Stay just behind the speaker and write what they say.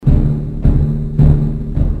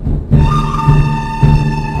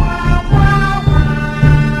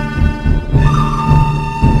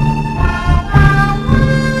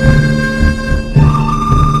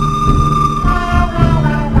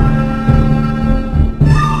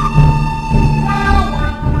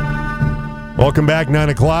Welcome back, 9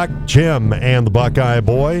 o'clock. Jim and the Buckeye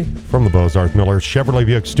Boy from the Bozarth Miller Chevrolet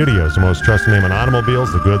Buick Studios, the most trusted name in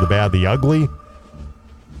automobiles, the good, the bad, the ugly.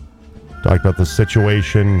 Talked about the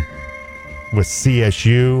situation with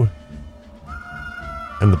CSU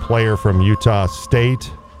and the player from Utah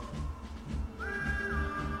State,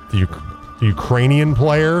 the Ukrainian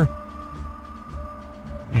player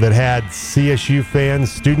that had CSU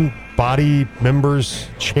fans, student body members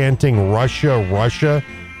chanting Russia, Russia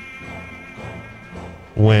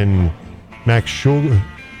when Max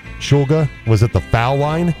Shulga was at the foul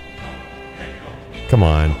line. Come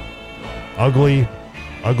on. Ugly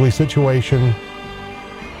situation.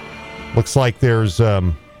 Looks like there's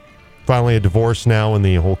finally a divorce now in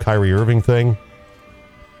the whole Kyrie Irving thing.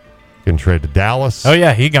 Getting traded to Dallas. Oh,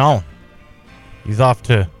 yeah, he gone. He's off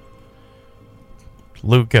to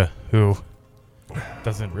Luka, who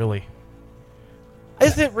doesn't really...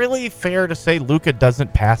 Is it really fair to say Luka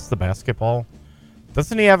doesn't pass the basketball?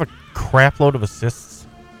 Doesn't he have a crap load of assists?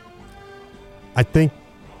 I think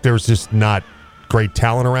there's just not great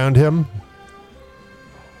talent around him.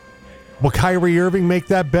 Will Kyrie Irving make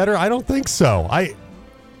that better? I don't think so.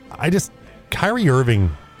 Kyrie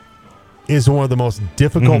Irving is one of the most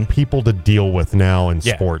difficult people to deal with now in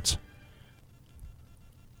sports.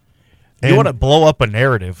 You want to blow up a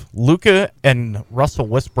narrative. Luka and Russell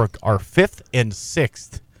Westbrook are 5th and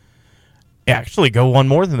 6th. Actually, go one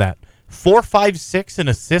more than that. 4, 5, 6 in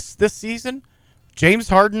assists this season. James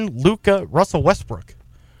Harden, Luka, Russell Westbrook.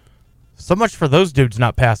 So much for those dudes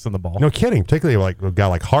not passing the ball. No kidding. Particularly like a guy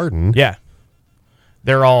like Harden. Yeah.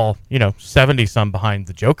 They're all, 70-some behind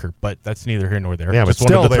the Joker, but that's neither here nor there. Yeah, Just but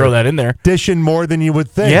still, wanted to throw that in there. Dishing more than you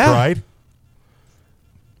would think, right?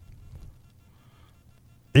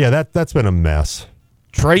 Yeah, that's been a mess.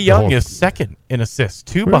 Trae Young is 2nd in assists,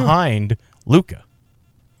 2 behind Luka.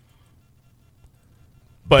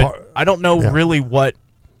 But I don't know really what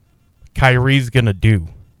Kyrie's going to do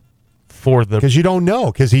for the... Because you don't know,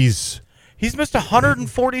 because he's missed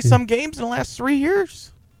 140-some games in the last 3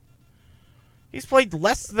 years. He's played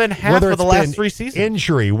less than half of the last 3 seasons.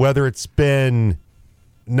 Injury, whether it's been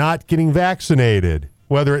not getting vaccinated,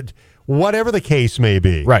 whatever the case may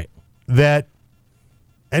be. Right.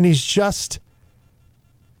 And he's just,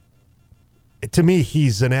 to me,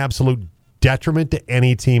 he's an absolute detriment to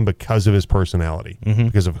any team because of his personality,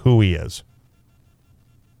 because of who he is.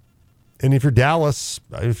 And if you're Dallas,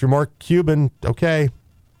 if you're Mark Cuban, okay.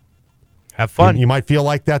 Have fun. You might feel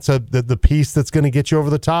like that's the piece that's going to get you over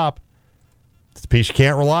the top. It's a piece you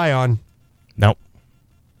can't rely on. Nope.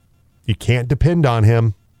 You can't depend on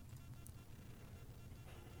him.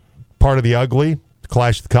 Part of the ugly,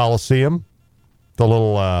 Clash of the Coliseum. The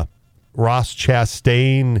little Ross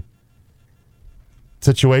Chastain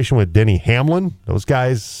situation with Denny Hamlin. Those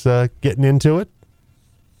guys getting into it.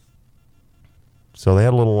 So they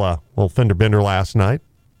had a little fender bender last night.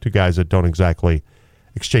 Two guys that don't exactly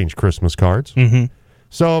exchange Christmas cards.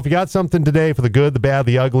 So if you got something today for the good, the bad,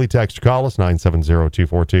 the ugly, text or call us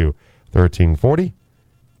 970-242-1340.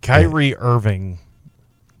 Kyrie Irving,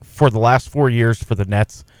 for the last 4 years for the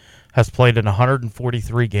Nets, has played in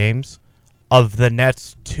 143 games. Of the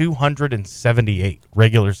Nets' 278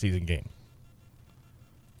 regular season games.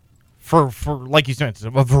 For like you said,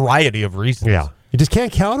 a variety of reasons. Yeah. You just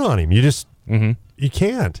can't count on him. You just, you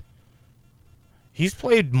can't. He's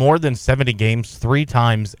played more than 70 games 3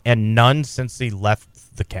 times and none since he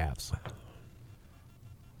left the Cavs.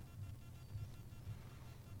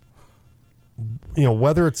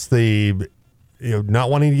 Whether it's the, not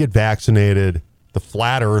wanting to get vaccinated, the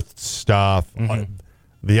flat earth stuff,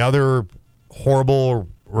 the other horrible,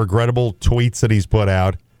 regrettable tweets that he's put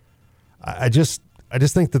out. I just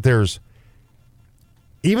think that there's,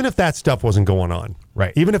 even if that stuff wasn't going on,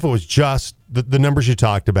 right? Even if it was just the numbers you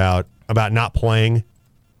talked about not playing,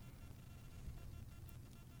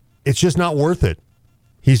 it's just not worth it.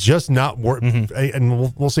 He's just not worth,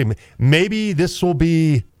 and we'll see. Maybe this will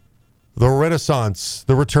be the renaissance,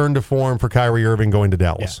 the return to form for Kyrie Irving going to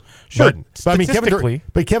Dallas. Yeah. Sure, but I mean,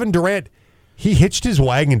 Kevin Durant, he hitched his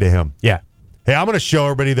wagon to him. Yeah. Hey, I'm going to show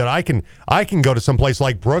everybody that I can go to some place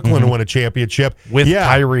like Brooklyn and win a championship with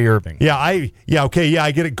Kyrie Irving. I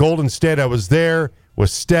get it. Golden State, I was there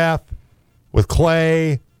with Steph, with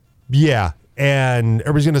Clay. Yeah, and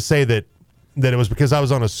everybody's going to say that it was because I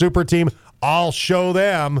was on a super team. I'll show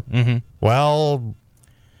them. Well,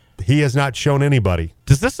 he has not shown anybody.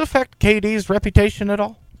 Does this affect KD's reputation at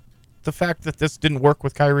all? The fact that this didn't work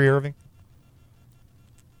with Kyrie Irving?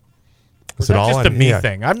 Is that just a me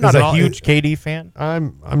thing? I'm not a huge KD fan.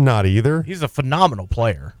 I'm not either. He's a phenomenal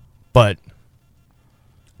player, but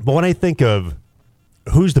when I think of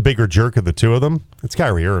who's the bigger jerk of the two of them? It's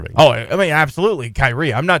Kyrie Irving. Oh, I mean, absolutely,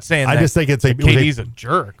 Kyrie. I'm not saying I just think it's KD's a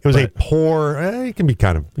jerk. It was a poor. He can be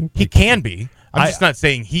kind of. He can be. I'm just not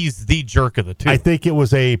saying he's the jerk of the two. I think it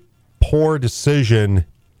was a poor decision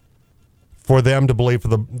for them to believe, for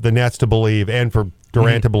the Nets to believe, and for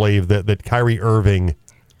Durant to believe that Kyrie Irving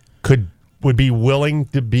would be willing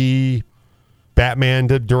to be Batman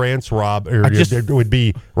to Durant's would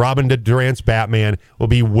be Robin to Durant's Batman, would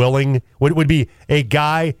be a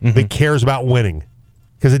guy that cares about winning.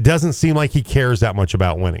 Because it doesn't seem like he cares that much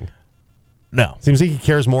about winning. No. Seems like he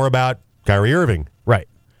cares more about Kyrie Irving. Right.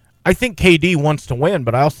 I think KD wants to win,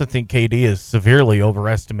 but I also think KD has severely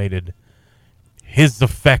overestimated his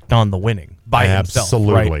effect on the winning by himself.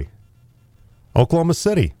 Absolutely. Right? Oklahoma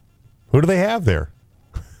City. Who do they have there?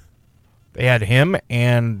 They had him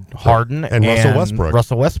and Harden and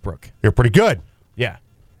Russell Westbrook. They're pretty good. Yeah.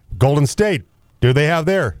 Golden State. Who do they have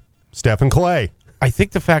there? Steph and Clay. I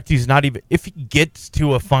think the fact he's not even, if he gets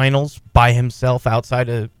to a finals by himself outside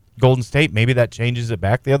of Golden State, maybe that changes it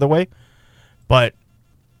back the other way. But,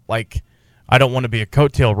 like, I don't want to be a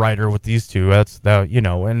coattail rider with these two. That's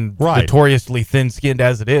and notoriously thin-skinned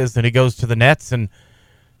as it is. Then he goes to the Nets, and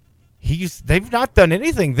they've not done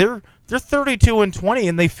anything. They're 32-20,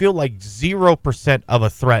 and they feel like 0% of a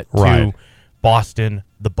threat to Boston,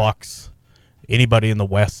 the Bucks, anybody in the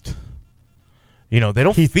West. They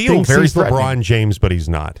don't feel very threatening. LeBron James, but he's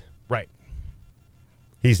not. Right.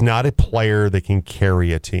 He's not a player that can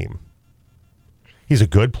carry a team. He's a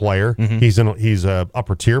good player. Mm-hmm. He's a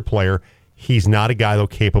upper tier player. He's not a guy, though,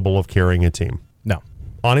 capable of carrying a team. No.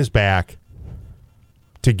 On his back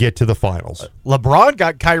to get to the finals. LeBron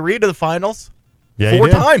got Kyrie to the finals 4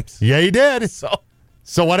 times. Yeah, he did. So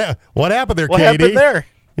what happened there, KD? What happened there?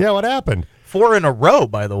 Yeah, what happened? 4 in a row,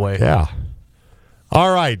 by the way. Yeah.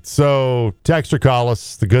 All right, so text or call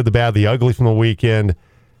us, the good, the bad, the ugly from the weekend.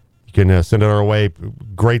 You can send it our way.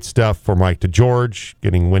 Great stuff for Mike DeGeorge,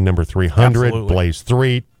 getting win number 300. Absolutely. Blaze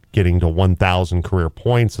Threet, getting to 1,000 career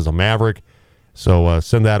points as a Maverick. So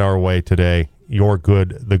send that our way today. Your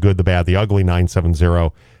good, the bad, the ugly,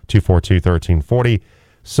 970-242-1340.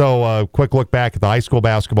 So quick look back at the high school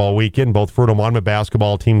basketball weekend. Both Fruita Monument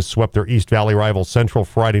basketball teams swept their East Valley rival Central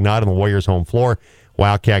Friday night on the Warriors' home floor.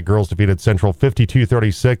 Wildcat girls defeated Central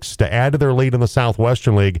 52-36 to add to their lead in the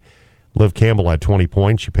Southwestern League. Liv Campbell had 20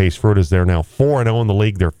 points. She paced Fruita's. They're now 4-0 in the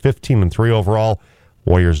league. They're 15-3 overall.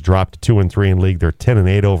 Warriors dropped to 2-3 in league. They're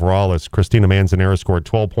 10-8 overall as Christina Manzanera scored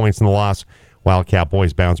 12 points in the loss. Wildcat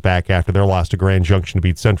boys bounced back after their loss to Grand Junction to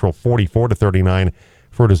beat Central 44-39.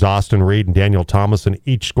 Fruita's Austin Reed and Daniel Thomason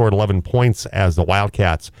each scored 11 points as the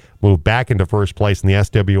Wildcats moved back into first place in the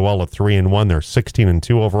SWL at 3-1. They're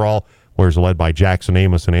 16-2 overall. Warriors are led by Jackson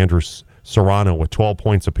Amos and Andrew Serrano with 12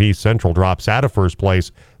 points apiece. Central drops out of first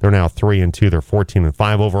place. They're now 3-2. They're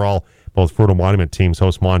 14-5 overall. Both Fruita Monument teams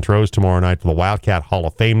host Montrose tomorrow night for the Wildcat Hall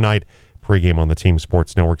of Fame night. Pregame on the Team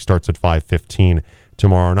Sports Network starts at 5:15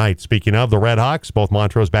 tomorrow night. Speaking of the Red Hawks, both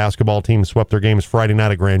Montrose basketball teams swept their games Friday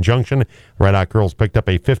night at Grand Junction. Red Hawk girls picked up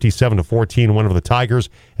a 57-14 win over the Tigers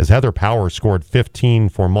as Heather Powers scored 15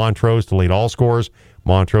 for Montrose to lead all scorers.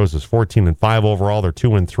 Montrose is 14-5 overall. They're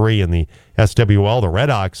 2-3 in the SWL. The Red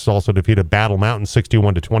Hawks also defeated Battle Mountain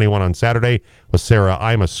 61-21 on Saturday, with Sarah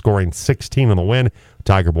Imus scoring 16 in the win. The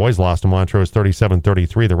Tiger boys lost to Montrose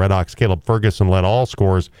 37-33. The Red Hawks' Caleb Ferguson led all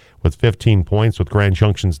scorers with 15 points, with Grand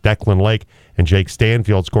Junction's Declan Lake and Jake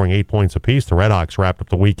Stanfield scoring 8 points apiece. The Red Hawks wrapped up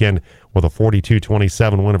the weekend with a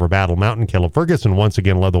 42-27 win over Battle Mountain. Caleb Ferguson once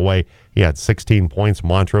again led the way. He had 16 points.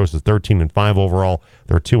 Montrose is 13-5 overall.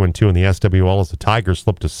 They're 2-2 in the SWL as the Tigers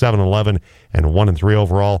slipped to 7-11 and 1-3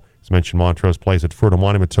 overall. As mentioned, Montrose plays at Fruita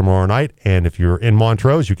Monument tomorrow night, and if you're in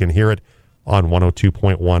Montrose, you can hear it on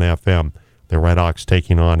 102.1 FM. The Red Hawks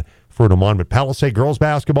taking on Fruita Monument. Palisade girls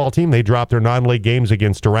basketball team, they dropped their non-league games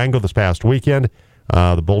against Durango this past weekend.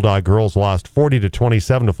 The Bulldog girls lost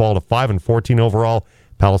 40-27 to fall to 5-14 overall.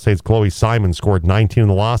 Palisades' Chloe Simon scored 19 in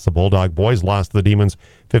the loss. The Bulldog boys lost to the Demons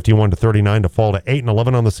 51-39 to fall to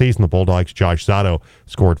 8-11 on the season. The Bulldogs' Josh Zato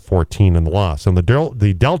scored 14 in the loss. And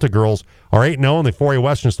the Delta girls are 8-0 in the 4A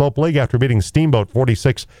Western Slope League after beating Steamboat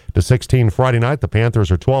 46-16 Friday night. The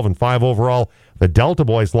Panthers are 12-5 overall. The Delta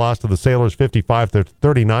boys lost to the Sailors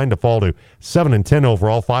 55-39 to fall to 7-10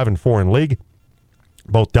 overall, 5-4 in league.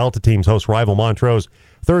 Both Delta teams host rival Montrose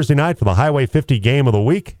Thursday night for the Highway 50 game of the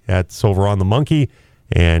week. That's over on the Monkey.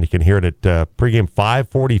 And you can hear it at pregame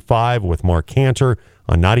 5:45 with Mark Cantor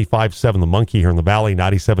on 95.7 The Monkey here in the Valley,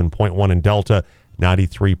 97.1 in Delta,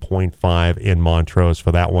 93.5 in Montrose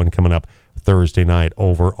for that one coming up Thursday night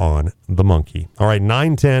over on the Monkey. All right,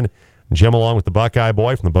 9:10, Jim along with the Buckeye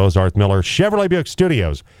Boy from the Bozarth Miller Chevrolet Buick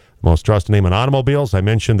Studios. most trusted name in automobiles. I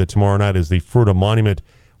mentioned that tomorrow night is the Fruita Monument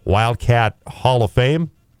Wildcat Hall of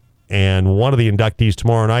Fame. And one of the inductees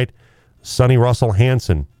tomorrow night, Sonny Russell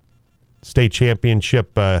Hansen, state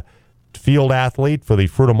championship field athlete for the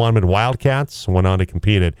Fruita Monument Wildcats, went on to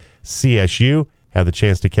compete at CSU. Had the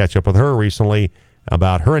chance to catch up with her recently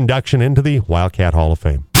about her induction into the Wildcat Hall of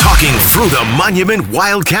Fame. Talking Fruita Monument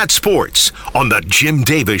Wildcat Sports on the Jim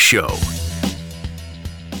Davis Show.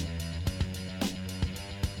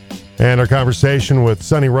 And our conversation with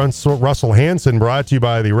Sonny Russell Hansen brought to you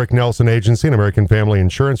by the Rick Nelson Agency and American Family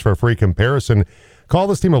Insurance. For a free comparison, call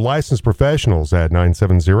this team of licensed professionals at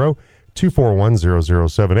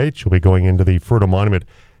 970-241-0078. She'll be going into the Fruita Monument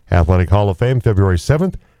Athletic Hall of Fame February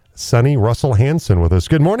 7th. Sonny Russell Hansen with us.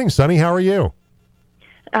 Good morning, Sonny. How are you?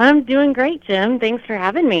 I'm doing great, Jim. Thanks for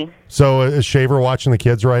having me. So is Shaver watching the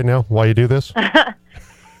kids right now while you do this?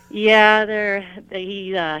 Yeah,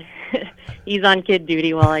 he's on kid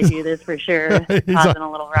duty while I do this for sure. Causing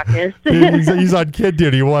a little ruckus. he's on kid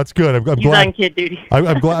duty. Well, that's good. I'm he's glad, on kid duty.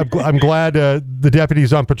 I'm glad the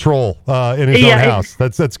deputy's on patrol in his own house.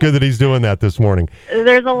 That's good that he's doing that this morning.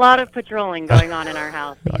 There's a lot of patrolling going on in our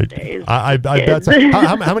house these days. I bet. So.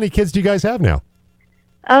 How many kids do you guys have now?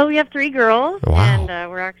 Oh, we have 3 girls, wow. And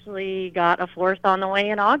we're actually got a 4th on the way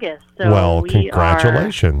in August. So well, we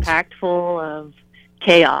congratulations. are packed full of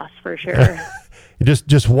chaos for sure.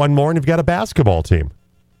 just one more, and you've got a basketball team.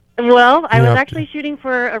 Well, I was actually shooting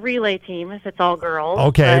for a relay team if it's all girls.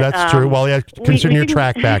 Okay, but, that's true. Well, yeah, considering your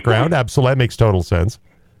track background, absolutely, that makes total sense.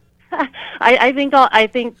 I think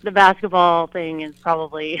the basketball thing is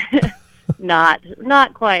probably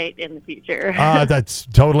not quite in the future. That's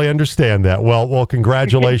totally understand that. Well,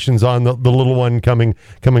 congratulations on the little one coming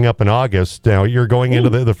up in August. Now you're going into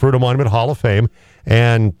the Fruita Monument Hall of Fame,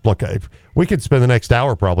 and look, we could spend the next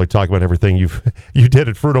hour probably talking about everything you did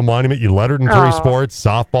at Fruita Monument. You lettered in 3 sports: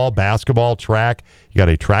 softball, basketball, track. You got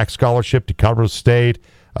a track scholarship to Colorado State.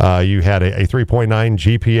 You had a 3.9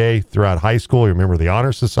 GPA throughout high school. You remember the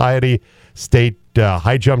Honor Society, state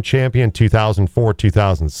high jump champion 2004,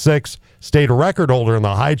 2006, state record holder in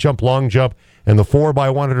the high jump, long jump, and the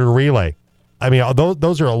 4x100 relay. I mean,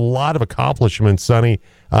 those are a lot of accomplishments, Sonny,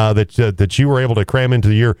 that you were able to cram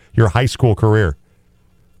into your high school career.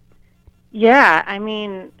 Yeah, I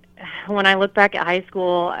mean, when I look back at high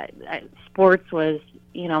school, sports was,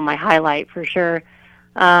 my highlight for sure.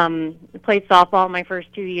 I played softball my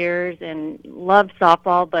first 2 years and loved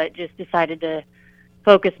softball, but just decided to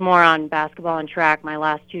focus more on basketball and track my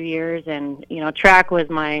last 2 years. And, track was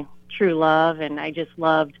my true love, and I just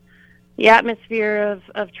loved the atmosphere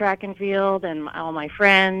of track and field and all my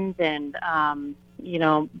friends. And,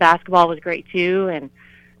 basketball was great too.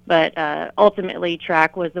 But ultimately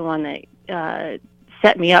track was the one that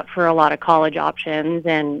set me up for a lot of college options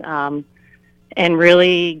and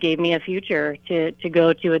really gave me a future to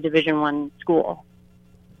go to a Division I school.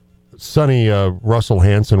 Sonny Russell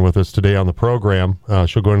Hansen with us today on the program.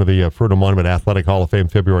 She'll go into the Fruita Monument Athletic Hall of Fame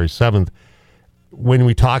February 7th. When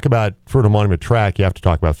we talk about Fruita Monument track, you have to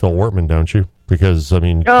talk about Phil Wortman, don't you? Because, I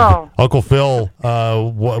mean, Uncle Phil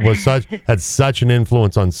had such an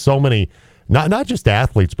influence on so many, not just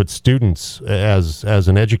athletes, but students as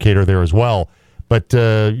an educator there as well. But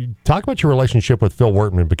talk about your relationship with Phil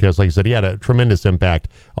Wortman, because, like I said, he had a tremendous impact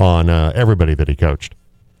on everybody that he coached.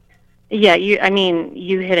 Yeah, you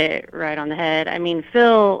hit it right on the head. I mean,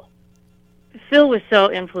 Phil was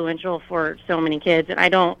so influential for so many kids, and I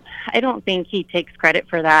don't think he takes credit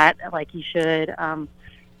for that like he should.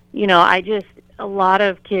 A lot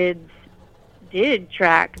of kids did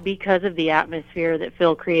track because of the atmosphere that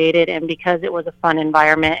Phil created and because it was a fun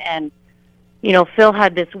environment. And Phil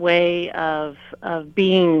had this way of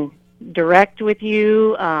being direct with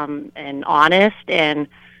you and honest and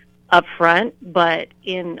upfront, but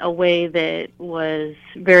in a way that was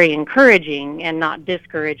very encouraging and not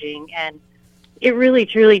discouraging. And it really,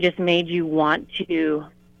 truly just made you want to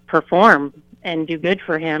perform and do good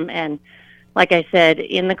for him. And like I said,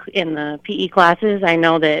 in the PE classes, I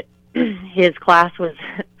know that his class was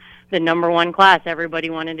the number one class everybody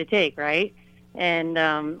wanted to take, right? And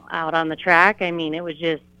out on the track, I mean, it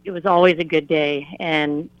was always a good day,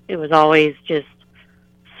 and it was always just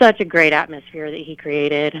such a great atmosphere that he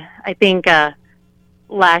created. I think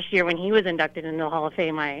last year when he was inducted into the Hall of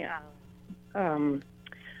Fame, I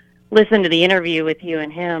listened to the interview with you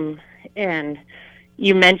and him, and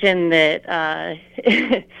you mentioned that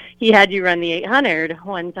he had you run the 800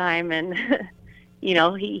 one time, and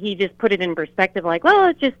he just put it in perspective, like, well,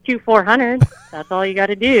 it's just 2 400s. That's all you got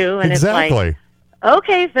to do. And exactly. It's like,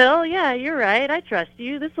 okay, Phil, yeah, you're right. I trust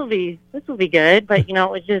you. This will be good. But it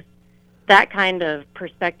was just that kind of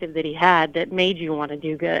perspective that he had that made you want to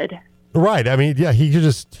do good. Right. I mean, yeah, he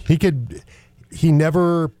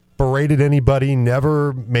never berated anybody,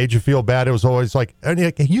 never made you feel bad. It was always like,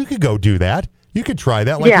 you could go do that. You could try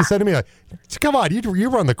that. Like you said to me, like, come on, you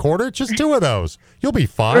run the quarter. It's just 2 of those. You'll be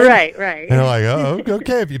fine. Right. And I'm like, oh,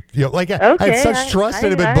 okay. If you know, like, I had such trust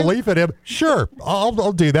in him and belief in him. Sure,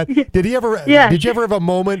 I'll do that. Did he ever? Yeah. Did you ever have a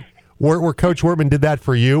moment where Coach Wortman did that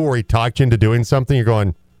for you, where he talked you into doing something? You're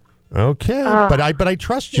going, okay, but I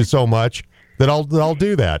trust you so much that I'll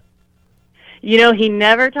do that. You know, he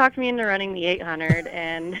never talked me into running the 800,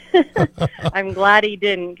 and I'm glad he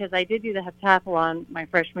didn't, because I did do the heptathlon my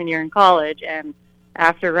freshman year in college, and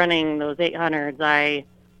after running those 800s, I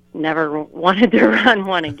never wanted to run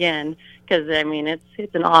one again, because, I mean,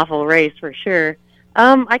 it's an awful race for sure.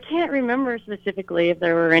 I can't remember specifically if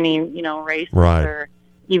there were any, races or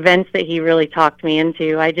events that he really talked me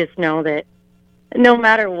into. I just know that no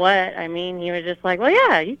matter what, I mean, he was just like, well,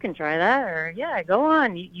 yeah, you can try that, or yeah, go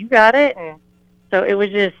on, you got it. And so it was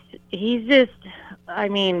he's just, I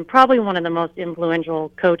mean, probably one of the most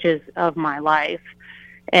influential coaches of my life.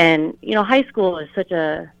 And, high school is such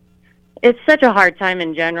a hard time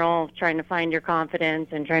in general, trying to find your confidence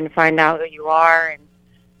and trying to find out who you are. And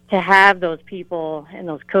to have those people and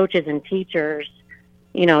those coaches and teachers,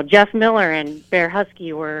 Jeff Miller and Bear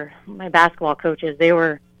Husky were my basketball coaches. They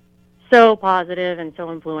were so positive and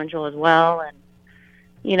so influential as well. And,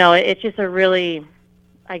 it's just a really,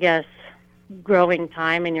 I guess, growing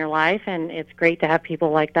time in your life, and it's great to have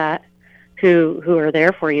people like that who are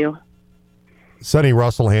there for you. Sunny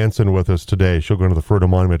Russell Hansen with us today. She'll go into the Fruita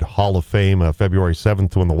Monument Hall of Fame February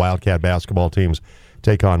 7th when the Wildcat basketball teams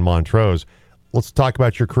take on Montrose. Let's talk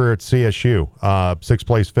about your career at CSU. 6th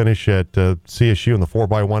place finish at CSU in the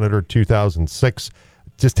 4x100 2006.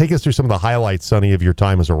 Just take us through some of the highlights, Sunny, of your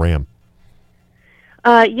time as a Ram.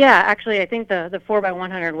 Yeah, actually, I think the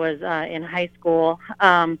 4x100 was in high school.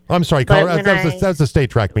 I'm sorry, Colorado. That was the state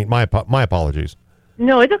track meet. My apologies.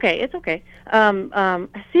 No, it's okay. It's okay.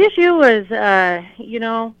 CSU was,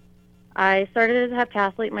 I started as a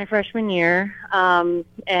heptathlete my freshman year, and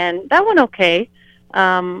that went okay.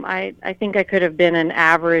 I think I could have been an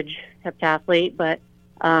average heptathlete, but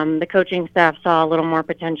the coaching staff saw a little more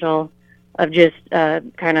potential of just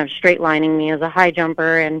kind of straight lining me as a high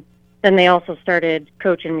jumper, and then they also started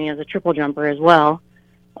coaching me as a triple jumper as well.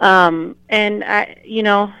 And my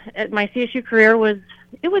CSU career was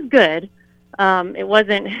good. It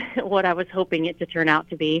wasn't what I was hoping it to turn out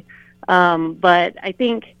to be. But I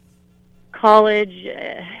think college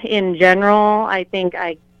in general, I think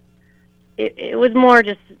it was more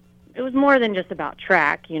than just about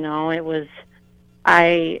track. It was,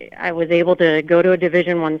 I was able to go to a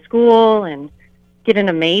Division I school and get an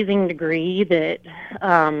amazing degree that,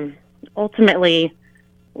 ultimately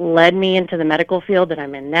led me into the medical field that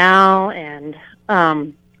I'm in now, and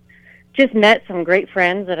just met some great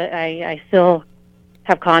friends that I still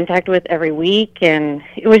have contact with every week, and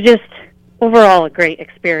it was just overall a great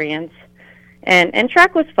experience. And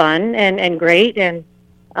track was fun and great, and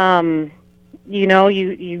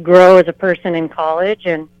you grow as a person in college,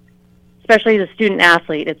 and especially as a student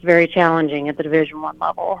athlete, it's very challenging at the Division I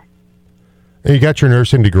level. You got your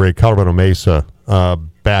nursing degree at Colorado Mesa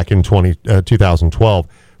back in 2012.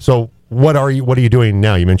 So what are you doing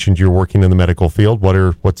now? You mentioned you're working in the medical field.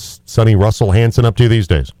 What's Sunny Russell Hansen up to these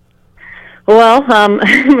days? Well,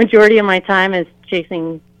 majority of my time is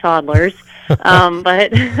chasing toddlers,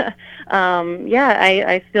 but I'm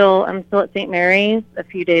still at St. Mary's a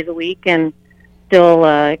few days a week, and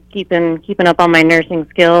still keeping up on my nursing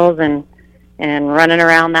skills and running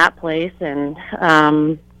around that place, and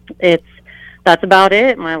that's about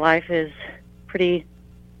it. My life is pretty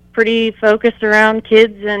focused around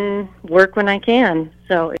kids and work when I can.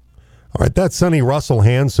 So, all right, that's Sunny Russell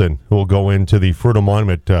Hansen, who will go into the Fruita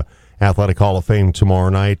Monument Athletic Hall of Fame tomorrow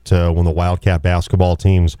night when the Wildcat basketball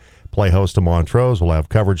teams play host to Montrose. We'll have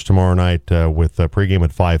coverage tomorrow night with pregame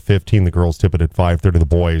at 5:15. The girls tip it at 5:30. The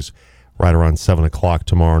boys right around 7 o'clock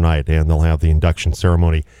tomorrow night, and they'll have the induction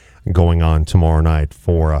ceremony going on tomorrow night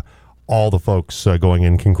for all the folks going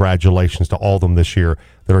in. Congratulations to all of them this year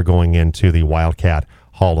that are going into the Wildcat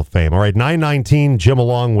Hall of Fame. All right, 9:19, Jim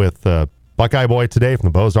along with Buckeye Boy today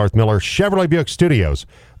from the Bozarth Miller Chevrolet Buick Studios,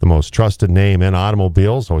 the most trusted name in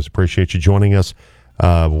automobiles. Always appreciate you joining us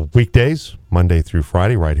weekdays, Monday through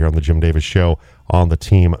Friday, right here on the Jim Davis Show on the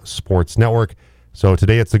Team Sports Network. So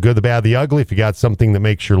today it's the good, the bad, the ugly. If you got something that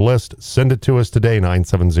makes your list, send it to us today,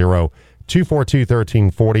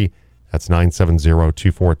 970-242-1340. That's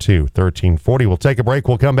 970-242-1340. We'll take a break.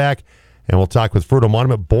 We'll come back, and we'll talk with Fruita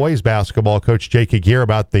Monument boys basketball coach Jake Aguirre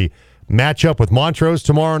about the matchup with Montrose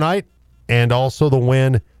tomorrow night and also the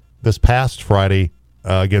win this past Friday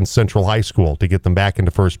against Central High School to get them back into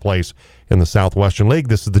first place in the Southwestern League.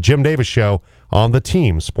 This is the Jim Davis Show on the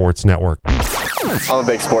Team Sports Network. I'm a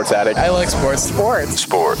big sports addict. I like sports.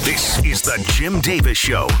 Sport. This is the Jim Davis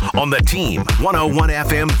Show on the Team. 101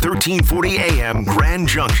 FM, 1340 AM, Grand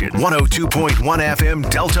Junction. 102.1 FM,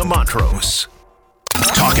 Delta Montrose.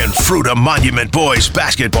 Talking Fruita Monument Boys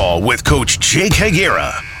basketball with Coach Jake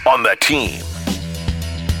Higuera on the Team.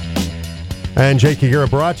 And Jake Higuera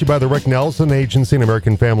brought to you by the Rick Nelson Agency and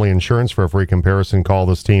American Family Insurance. For a free comparison, call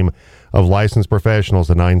this team of licensed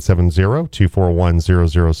professionals at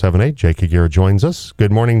 970-241-0078. Jake Higuera joins us.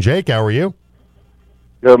 Good morning, Jake. How are you?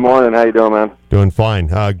 Good morning. How you doing, man? Doing fine.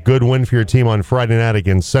 Good win for your team on Friday night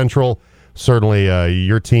against Central. Certainly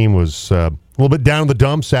your team was a little bit down in the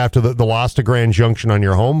dumps after the loss to Grand Junction on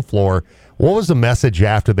your home floor. What was the message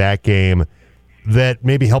after that game that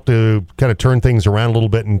maybe helped to kind of turn things around a little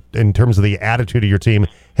bit in terms of the attitude of your team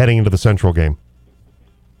heading into the Central game?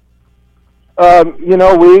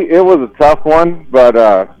 It was a tough one, but,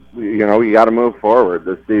 we got to move forward.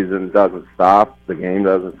 This season doesn't stop. The game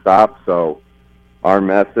doesn't stop. So our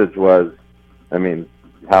message was,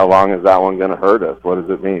 how long is that one going to hurt us? What does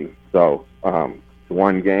it mean? So it's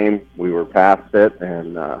one game. We were past it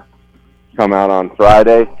and come out on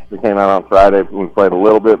Friday. We came out on Friday. We played a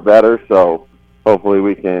little bit better, so hopefully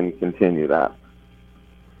we can continue that.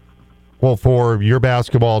 Well, for your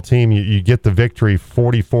basketball team, you get the victory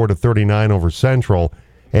 44-39 over Central,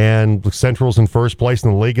 and Central's in first place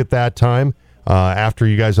in the league at that time. After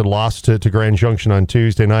you guys had lost to Grand Junction on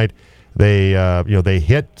Tuesday night, they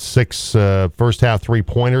hit 6 first half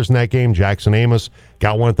 3-pointers in that game. Jackson Amos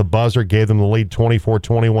got one at the buzzer, gave them the lead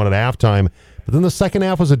 24-21 at halftime. But then the second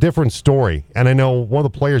half was a different story. And I know one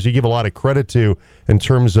of the players you give a lot of credit to in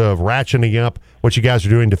terms of ratcheting up what you guys are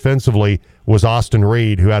doing defensively was Austin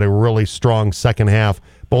Reed, who had a really strong second half,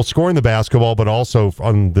 both scoring the basketball but also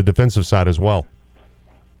on the defensive side as well.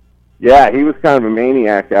 Yeah, he was kind of a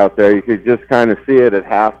maniac out there. You could just kind of see it at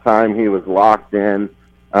halftime. He was locked in.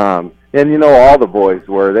 And, all the boys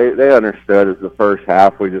were. They understood as the first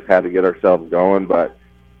half. We just had to get ourselves going. But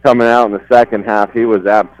coming out in the second half, he was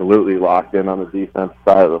absolutely locked in on the defense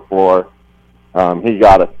side of the floor. He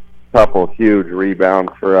got a couple huge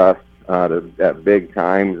rebounds for us at big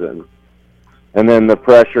times, and then the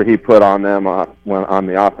pressure he put on them on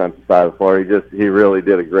the offensive side of the floor, he really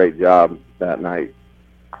did a great job that night.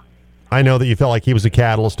 I know that you felt like he was a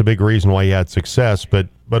catalyst, a big reason why you had success, but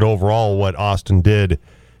overall what Austin did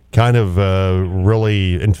kind of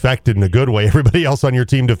really infected in a good way everybody else on your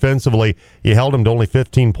team defensively. You held him to only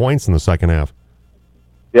 15 points in the second half.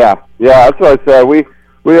 Yeah, that's what I said. We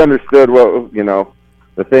understood what,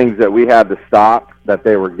 the things that we had to stop that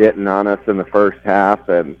they were getting on us in the first half,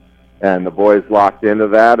 and the boys locked into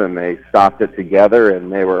that, and they stopped it together,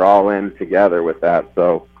 and they were all in together with that.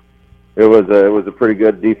 So it was a pretty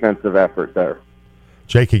good defensive effort there.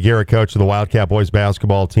 Jake Higuera, coach of the Wildcat boys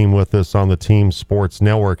basketball team, with us on the Team Sports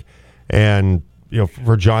Network. And,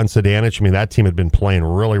 for John Sedanich, that team had been playing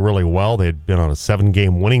really, really well. They had been on a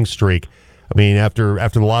 7-game winning streak. After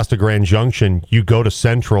the loss to Grand Junction, you go to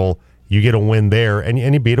Central, you get a win there, and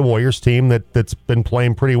you beat a Warriors team that's been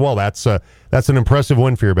playing pretty well. That's an impressive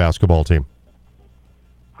win for your basketball team.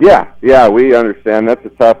 Yeah, we understand. That's a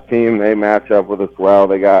tough team. They match up with us well.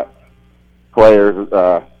 They got players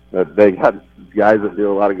they got guys that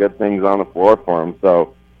do a lot of good things on the floor for them.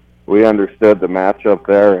 So we understood the matchup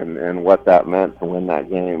there and what that meant to win that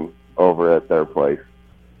game over at their place.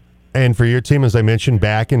 And for your team, as I mentioned,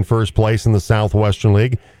 back in first place in the Southwestern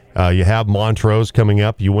League, you have Montrose coming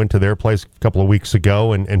up. You went to their place a couple of weeks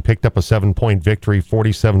ago and picked up a 7-point victory,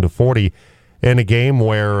 47-40, in a game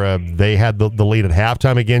where they had the lead at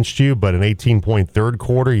halftime against you, but an 18-point third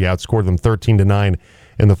quarter. You outscored them 13-9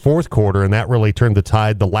 in the fourth quarter, and that really turned the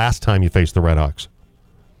tide the last time you faced the Redhawks.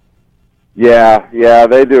 Yeah,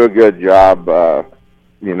 they do a good job,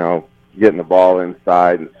 getting the ball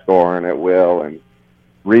inside and scoring at will and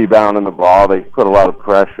rebounding the ball. They put a lot of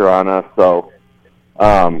pressure on us, so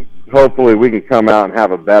hopefully we can come out and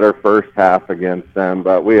have a better first half against them,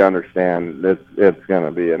 but we understand it's going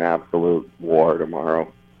to be an absolute war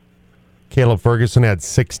tomorrow. Caleb Ferguson had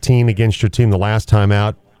 16 against your team the last time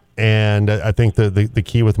out. And I think the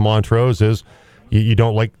key with Montrose is you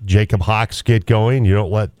don't let Jacob Hawks get going. You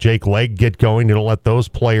don't let Jake Legg get going. You don't let those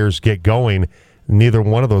players get going. Neither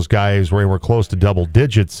one of those guys were close to double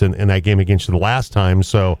digits in that game against you the last time.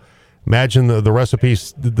 So imagine the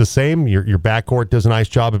recipe's the same. Your backcourt does a nice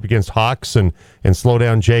job up against Hawks and slow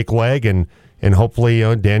down Jake Legg. And hopefully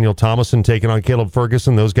Daniel Thomason taking on Caleb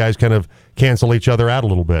Ferguson. Those guys kind of cancel each other out a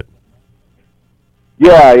little bit.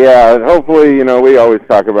 Yeah. Hopefully, we always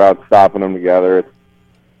talk about stopping them together. It's,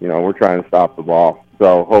 we're trying to stop the ball.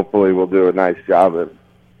 So hopefully we'll do a nice job of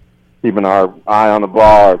keeping our eye on the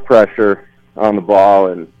ball, our pressure on the ball,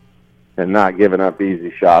 and not giving up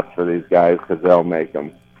easy shots for these guys because they'll make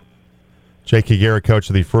them. Jake Higuera, coach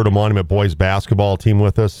of the Fruita Monument boys basketball team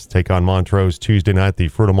with us. Take on Montrose Tuesday night, the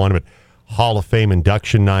Fruita Monument Hall of Fame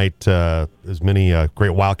induction night. As many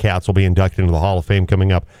great Wildcats will be inducted into the Hall of Fame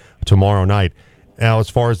coming up tomorrow night. Now, as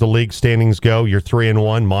far as the league standings go, you're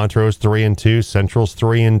 3-1. Montrose 3-2. Central's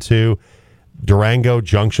 3-2. Durango,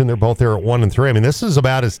 Junction, they're both there at 1-3. I mean, this is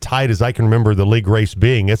about as tight as I can remember the league race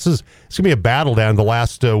being. It's going to be a battle down the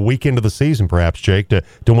last weekend of the season, perhaps, Jake, to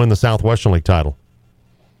win the Southwestern League title.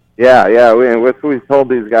 Yeah. We've told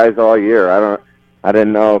these guys all year. I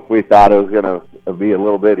didn't know if we thought it was going to be a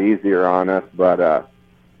little bit easier on us, but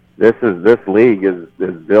this league is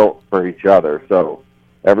built for each other. So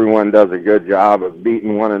everyone does a good job of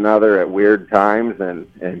beating one another at weird times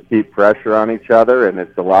and keep pressure on each other, and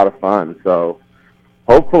it's a lot of fun. So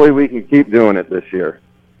hopefully we can keep doing it this year.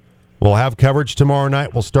 We'll have coverage tomorrow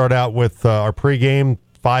night. We'll start out with our pregame,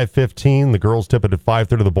 5:15. The girls tip it at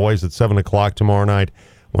 5:30. The boys at 7 o'clock tomorrow night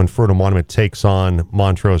when Fruita Monument takes on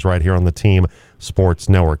Montrose right here on the Team Sports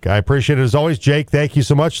Network. I appreciate it as always, Jake. Thank you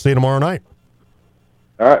so much. See you tomorrow night.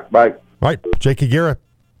 All right, bye. All right, Jake Higuera,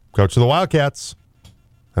 coach of the Wildcats.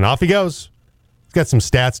 And off he goes. He's got some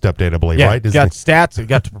stats to update, I believe, right? He's got stats. He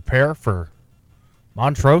got to prepare for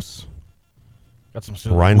Montrose. Got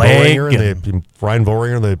some Ryan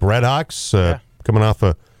Voringer and the Redhawks coming off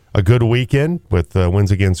a good weekend with wins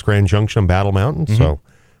against Grand Junction and Battle Mountain. Mm-hmm. So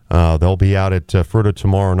they'll be out at Fruita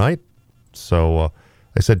tomorrow night. So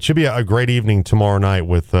I said it should be a great evening tomorrow night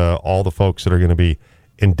with all the folks that are going to be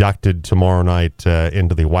inducted tomorrow night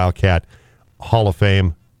into the Wildcat Hall of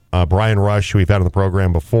Fame. Brian Rush, who we've had on the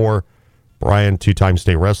program before. Brian, two-time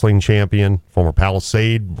state wrestling champion, former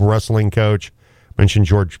Palisade wrestling coach. Mentioned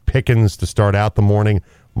George Pickens to start out the morning,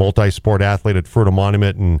 multi-sport athlete at Fruita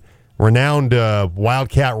Monument and renowned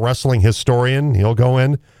Wildcat wrestling historian. He'll go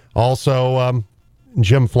in. Also,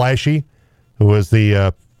 Jim Flashy, who was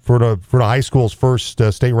the Fruita High School's first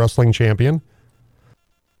state wrestling champion.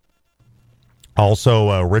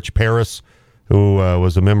 Also, Rich Paris, who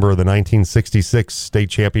was a member of the 1966 state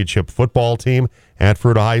championship football team at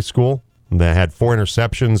Fruita High School. That had 4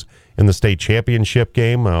 interceptions in the state championship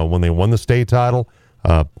game when they won the state title.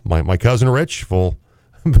 My cousin Rich, full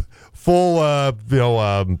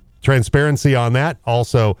transparency on that.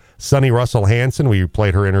 Also, Sonny Russell Hansen, we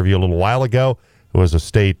played her interview a little while ago, who was a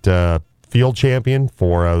state field champion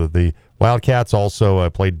for the Wildcats. Also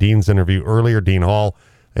played Dean's interview earlier. Dean Hall,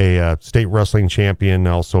 a state wrestling champion,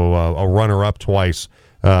 also a runner-up twice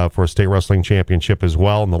for a state wrestling championship as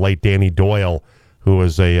well. And the late Danny Doyle, who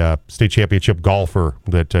was a state championship golfer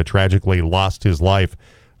that tragically lost his life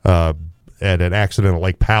at an accident at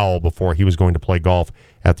Lake Powell before he was going to play golf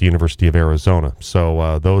at the University of Arizona.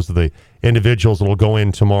 So those are the individuals that will go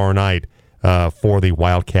in tomorrow night for the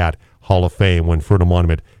Wildcat Hall of Fame when Fruita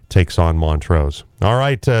Monument takes on Montrose. All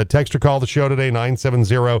right, text or call the show today,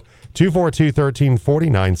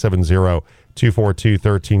 970-242-1340,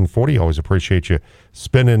 970-242-1340. Always appreciate you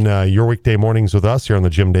spending your weekday mornings with us here on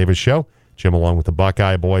the Jim Davis Show. Jim along with the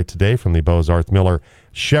Buckeye Boy today from the Bose-Arth Miller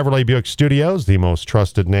Chevrolet Buick Studios, the most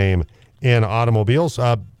trusted name in automobiles.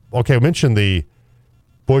 Okay, I mentioned the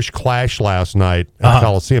Busch Clash last night at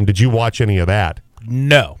Coliseum. Did you watch any of that?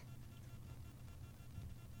 No.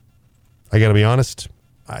 I got to be honest.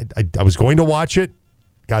 I was going to watch it.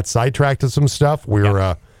 Got sidetracked to some stuff.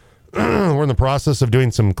 We're in the process of doing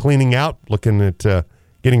some cleaning out, looking at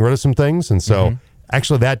getting rid of some things. And so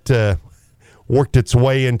actually that worked its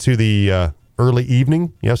way into the early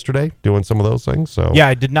evening yesterday, doing some of those things. So yeah,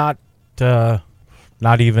 I did not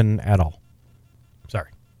even at all.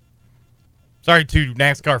 Sorry to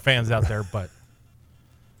NASCAR fans out there, but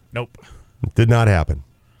nope. Did not happen.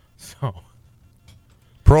 So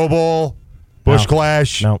Pro Bowl, Busch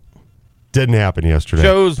Clash, nope. Didn't happen yesterday.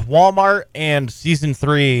 Shows Walmart and Season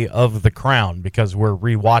 3 of The Crown because we're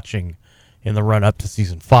rewatching in the run-up to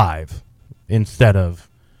Season 5 instead of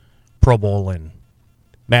Pro Bowl and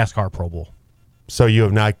NASCAR Pro Bowl. So you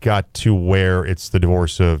have not got to where it's the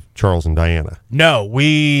divorce of Charles and Diana? No,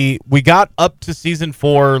 we got up to Season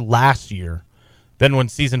 4 last year. Then when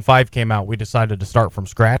Season 5 came out, we decided to start from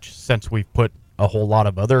scratch since we've put a whole lot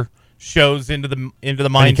of other shows into the mind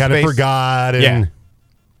space. You kind of forgot. And yeah.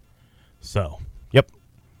 So, yep.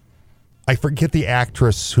 I forget the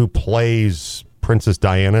actress who plays Princess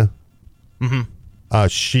Diana. Mm-hmm.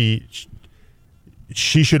 She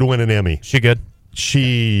should win an Emmy. She good?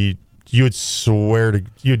 You'd swear that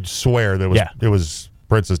it was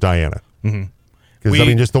Princess Diana. Mm-hmm. Because, I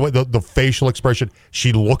mean, just the way the facial expression,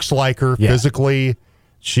 she looks like her physically.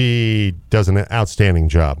 She does an outstanding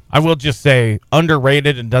job. I will just say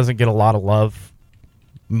underrated and doesn't get a lot of love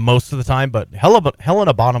most of the time, but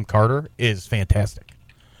Helena Bonham Carter is fantastic.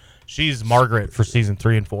 She's Margaret for season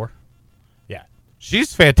 3 and 4. Yeah,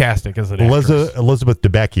 she's fantastic as an actress. Elizabeth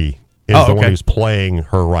Debicki is the one who's playing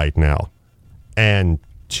her right now, and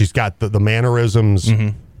she's got the mannerisms. Mm-hmm.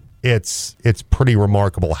 It's pretty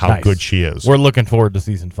remarkable how good she is. We're looking forward to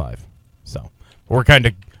season 5, so we're kind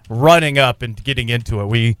of running up and getting into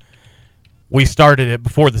it. We started it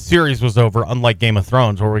before the series was over, unlike Game of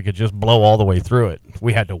Thrones, where we could just blow all the way through it.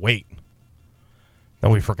 We had to wait.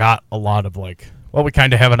 Then we forgot a lot of we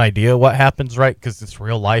kind of have an idea what happens, right? Because it's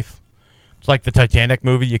real life. It's like the Titanic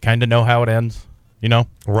movie. You kind of know how it ends, you know?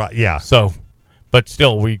 Right, yeah. So, but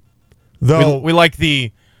still, we like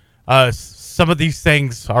the, some of these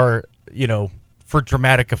things are, for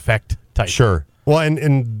dramatic effect type. Sure. Well,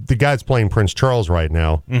 and the guy that's playing Prince Charles right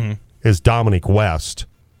now is Dominic West.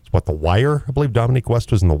 It's what, The Wire? I believe Dominic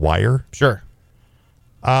West was in The Wire. Sure.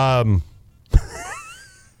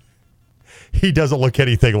 He doesn't look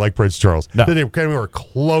anything like Prince Charles. No. They were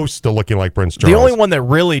close to looking like Prince Charles. The only one that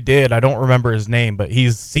really did, I don't remember his name, but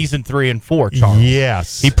he's season 3 and 4, Charles.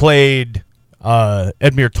 Yes. He played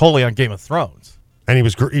Edmure Tully on Game of Thrones. And he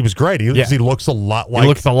was great. He looks a lot like... He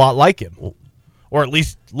looks a lot like him. Or at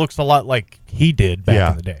least looks a lot like he did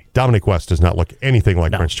back in the day. Dominic West does not look anything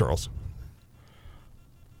like Prince Charles.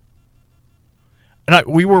 And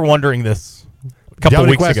we were wondering this a couple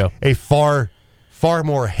weeks ago. A far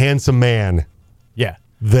more handsome man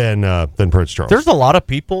than Prince Charles. There's a lot of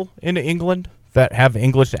people in England that have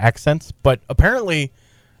English accents, but apparently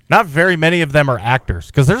not very many of them are actors,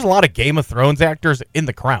 because there's a lot of Game of Thrones actors in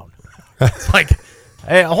The Crown. It's like,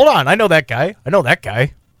 hey, hold on, I know that guy. I know that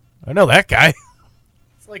guy.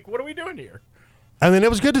 It's like, what are we doing here? And then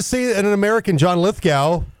it was good to see an American. John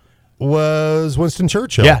Lithgow was Winston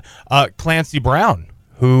Churchill. Yeah, Clancy Brown,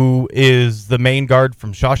 who is the main guard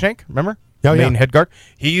from Shawshank, remember? Main head guard.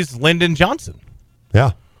 He's Lyndon Johnson.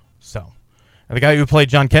 Yeah. So, and the guy who played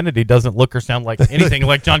John Kennedy doesn't look or sound like anything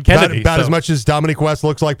like John Kennedy. About as much as Dominic West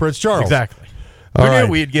looks like Prince Charles. Exactly. All we knew right.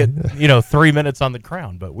 we'd get 3 minutes on The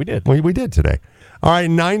Crown, but we did. We did today. All right,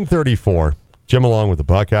 9:34. Jim along with the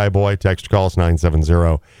Buckeye Boy. Text or call us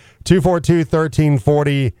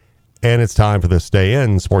 970-242-1340. And it's time for this day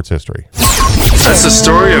in sports history. That's the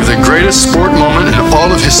story of the greatest sport moment in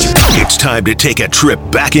all of history. It's time to take a trip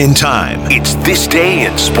back in time. It's This Day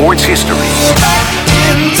in Sports History.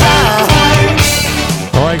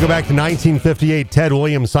 All right, go back to 1958. Ted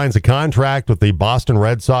Williams signs a contract with the Boston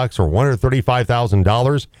Red Sox for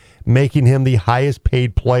 $135,000, making him the highest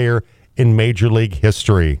paid player in Major League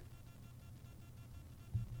history.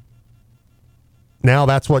 Now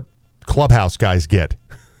that's what clubhouse guys get.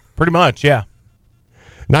 Pretty much, yeah.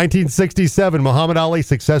 1967, Muhammad Ali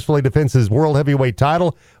successfully defends his world heavyweight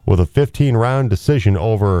title with a 15-round decision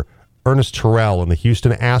over Ernest Terrell in the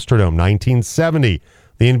Houston Astrodome. 1970,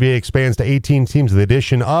 the NBA expands to 18 teams with the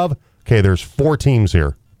addition of, there's 4 teams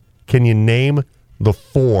here. Can you name the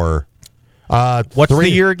 4? What's the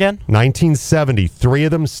year again? 1970. 3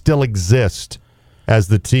 of them still exist as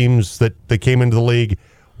the teams that came into the league.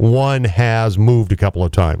 One has moved a couple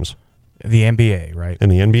of times. The NBA, right? In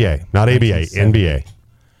the NBA. Not ABA, NBA.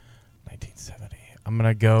 1970. I'm going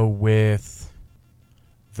to go with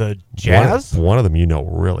the Jazz. One of them you know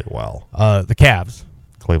really well. The Cavs.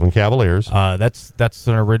 Cleveland Cavaliers. That's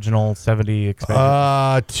an original 70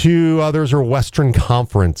 expanded. 2 others are Western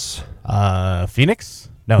Conference. Phoenix?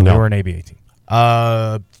 No, they were an ABA team.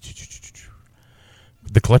 The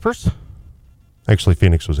Clippers? Actually,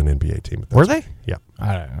 Phoenix was an NBA team. Were they? Yeah.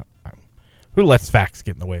 I don't know. Who lets facts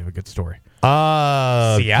get in the way of a good story?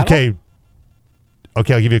 Seattle? Okay, I'll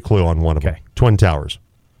give you a clue on one of them. Twin Towers.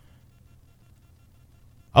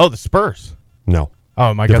 Oh, the Spurs. No.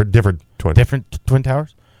 Oh, my God. Different Twin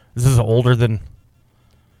Towers? This is older than...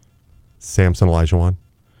 Samson Olajuwon.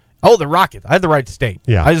 Oh, the Rockets. I had the right state.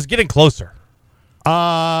 Yeah. I was getting closer.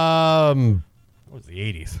 What was the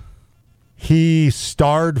 80s? He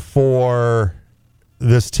starred for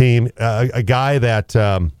this team, a guy that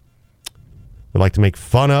we like to make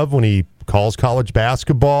fun of when he calls college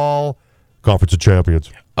basketball Conference of Champions.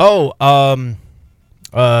 Oh,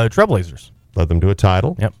 Trailblazers. Led them to a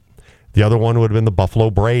title. Yep. The other one would have been the Buffalo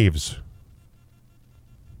Braves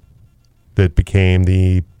that became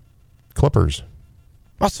the Clippers.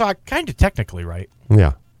 Well, so I kind of technically right.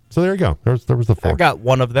 Yeah. So there you go. There was the 4. I got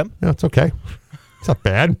one of them. Yeah, it's okay. It's not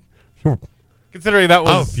bad. Considering that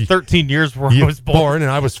was 13 years where I was born.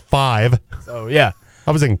 And I was 5. So, yeah.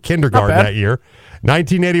 I was in kindergarten that year.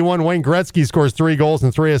 1981, Wayne Gretzky scores 3 goals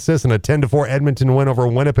and 3 assists in a 10-4 Edmonton win over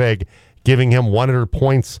Winnipeg, giving him 100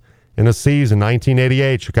 points in a season.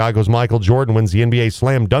 1988, Chicago's Michael Jordan wins the NBA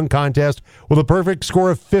Slam Dunk Contest with a perfect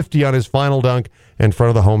score of 50 on his final dunk in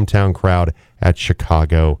front of the hometown crowd at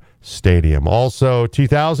Chicago Stadium. Also,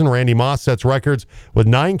 2000, Randy Moss sets records with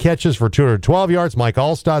 9 catches for 212 yards. Mike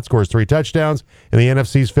Allstott scores 3 touchdowns in the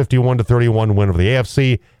NFC's 51-31 win over the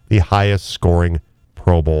AFC, the highest scoring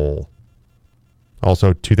Pro Bowl.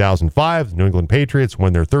 Also, 2005, New England Patriots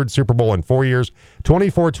win their 3rd Super Bowl in 4 years,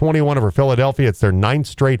 24-21 over Philadelphia. It's their 9th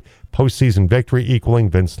straight postseason victory, equaling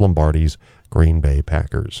Vince Lombardi's Green Bay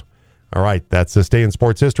Packers. All right, that's this day in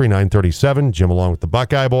sports history, 9:37. Jim along with the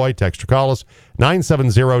Buckeye Boy. Text or call us,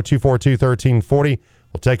 970-242-1340.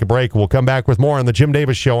 We'll take a break. We'll come back with more on the Jim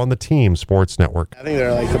Davis Show on the Team Sports Network. I think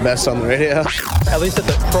they're like the best on the radio. At least at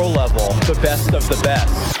the pro level, the best of the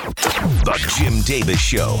best. The Jim Davis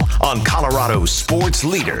Show on Colorado's sports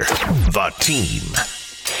leader, The Team.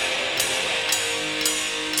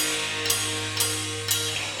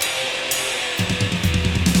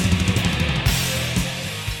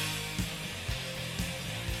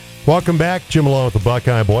 Welcome back. Jim along with the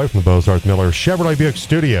Buckeye Boy from the Bozarth Miller Chevrolet Buick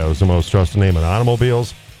Studios, the most trusted name in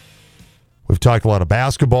automobiles. We've talked a lot of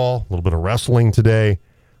basketball, a little bit of wrestling today.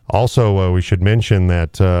 Also, we should mention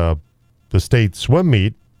that the state swim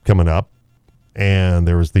meet coming up, and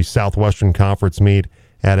there was the Southwestern Conference meet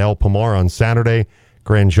at El Pomar on Saturday.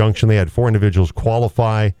 Grand Junction, they had 4 individuals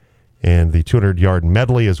qualify, and the 200-yard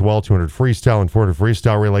medley as well, 200 freestyle and 400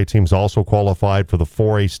 freestyle relay teams also qualified for the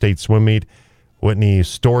 4A state swim meet. Whitney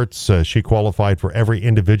Stortz, she qualified for every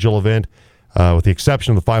individual event, with the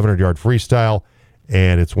exception of the 500-yard freestyle,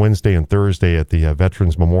 and it's Wednesday and Thursday at the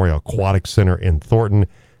Veterans Memorial Aquatic Center in Thornton.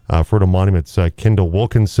 Fruita Monument's Kendall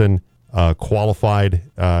Wilkinson qualified.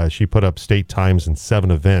 She put up state times in 7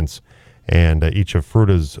 events, and each of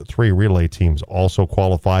Fruita's 3 relay teams also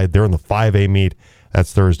qualified. They're in the 5A meet.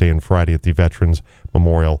 That's Thursday and Friday at the Veterans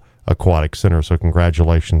Memorial Aquatic Center. So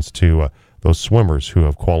congratulations to those swimmers who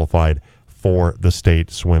have qualified for the state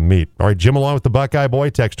swim meet. All right, Jim along with the Buckeye Boy.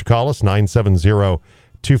 Text or call us,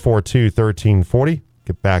 970-242-1340.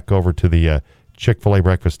 Get back over to the Chick-fil-A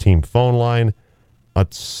Breakfast Team phone line.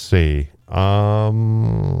 Let's see. Got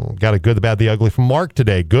a good, the bad, the ugly from Mark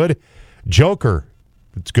today. Good. Joker.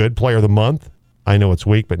 It's good. Player of the month. I know it's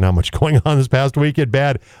weak, but not much going on this past weekend.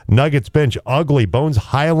 Bad. Nuggets bench. Ugly. Bones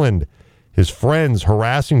Highland. His friends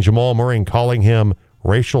harassing Jamal Murray and calling him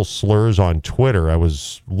racial slurs on Twitter. I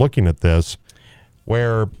was looking at this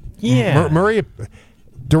where Murray,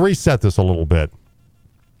 to reset this a little bit,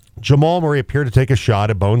 Jamal Murray appeared to take a shot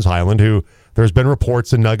at Bones Highland, who there's been reports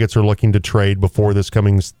the Nuggets are looking to trade before this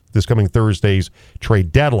coming Thursday's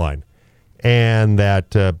trade deadline, and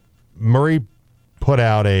that Murray put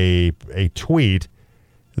out a tweet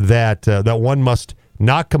that that one must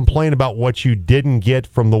not complain about what you didn't get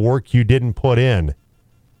from the work you didn't put in.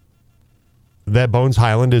 That Bones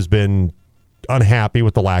Highland has been unhappy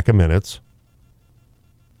with the lack of minutes.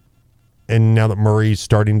 And now that Murray's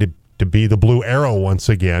starting to be the blue arrow once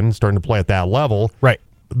again, starting to play at that level, right,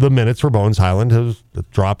 the minutes for Bones Highland have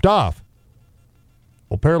dropped off.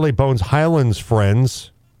 Well, apparently Bones Highland's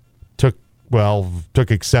friends took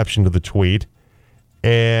exception to the tweet,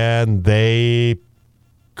 and they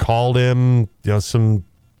called him some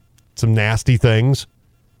nasty things.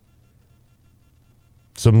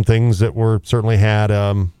 Some things that were certainly had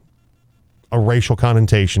a racial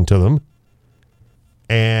connotation to them.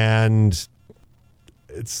 And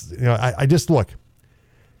it's, I just look,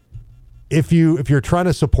 if you're trying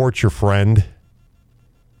to support your friend,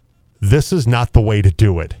 this is not the way to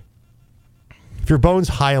do it. If you're Bones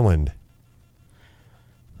Highland,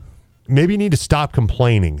 maybe you need to stop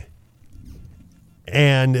complaining.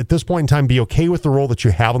 And at this point in time, be okay with the role that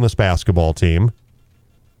you have on this basketball team.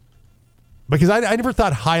 Because I never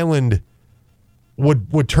thought Highland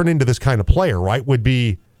would turn into this kind of player, right? Would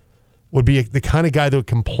be the kind of guy that would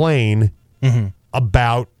complain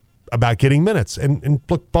about getting minutes. And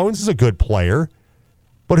look, Bones is a good player,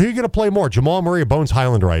 but who are you going to play more, Jamal Murray or Bones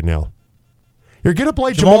Highland right now? You're going to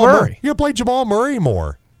play Jamal Murray. You're going to play Jamal Murray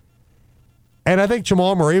more. And I think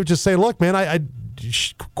Jamal Murray would just say, look, man, I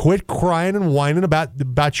quit crying and whining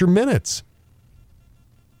about your minutes.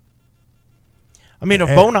 I mean,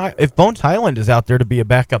 if Bones Highland is out there to be a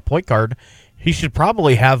backup point guard, he should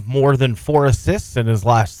probably have more than 4 assists in his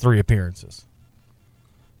last 3 appearances.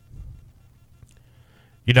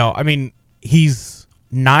 I mean, he's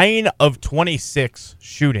 9 of 26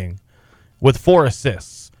 shooting with 4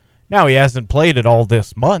 assists. Now, he hasn't played it all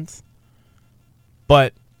this month,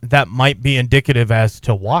 but that might be indicative as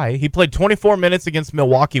to why. He played 24 minutes against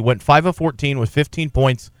Milwaukee, went 5 of 14 with 15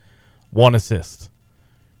 points, 1 assist.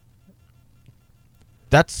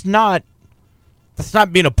 That's not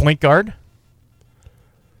being a point guard.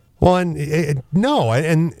 Well,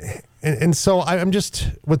 and so I'm just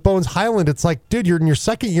with Bones Highland. It's like, dude, you're in your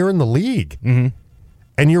second year in the league, and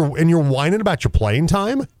you're whining about your playing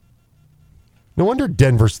time. No wonder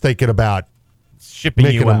Denver's thinking about Shipping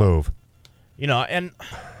making you a out. move. And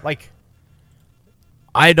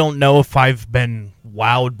I don't know if I've been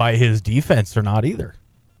wowed by his defense or not either.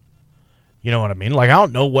 You know what I mean? I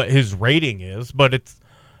don't know what his rating is, but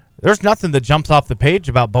there's nothing that jumps off the page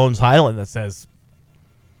about Bones Highland that says,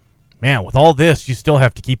 man, with all this, you still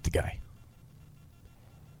have to keep the guy.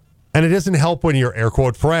 And it doesn't help when your air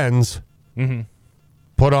quote friends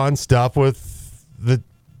put on stuff with that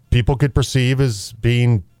people could perceive as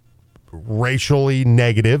being racially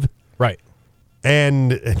negative. Right.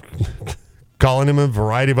 And calling him a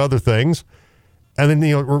variety of other things. And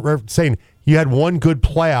then, we're saying you had one good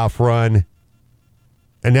playoff run,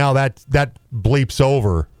 and now that bleeps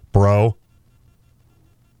over, bro.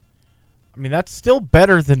 I mean, that's still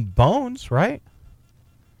better than Bones, right?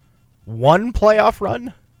 One playoff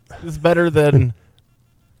run is better than...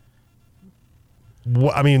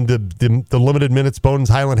 I mean, the limited minutes Bones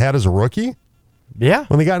Highland had as a rookie? Yeah.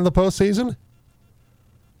 When they got into the postseason?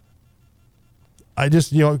 I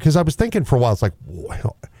just, because I was thinking for a while, it's like,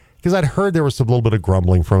 because I'd heard there was a little bit of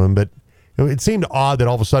grumbling from him, but it seemed odd that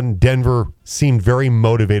all of a sudden Denver seemed very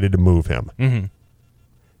motivated to move him. Mm-hmm.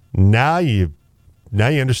 Now you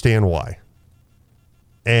understand why.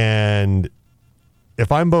 And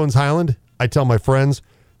if I'm Bones Highland, I tell my friends,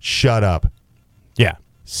 shut up. Yeah.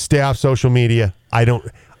 Stay off social media. I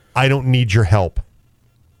don't need your help.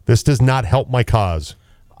 This does not help my cause.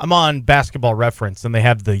 I'm on Basketball Reference, and they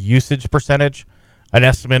have the usage percentage, an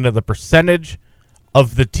estimate of the percentage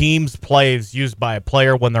of the team's plays used by a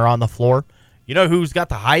player when they're on the floor. You know who's got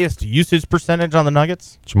the highest usage percentage on the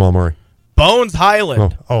Nuggets? Jamal Murray. Bones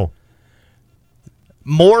Highland. Oh.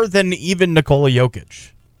 More than even Nikola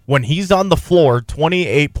Jokic. When he's on the floor,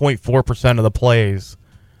 28.4% of the plays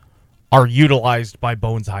are utilized by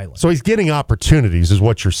Bones Highland. So he's getting opportunities, is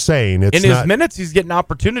what you're saying. In his minutes, he's getting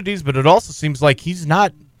opportunities, but it also seems like he's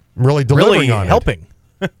not really delivering on helping.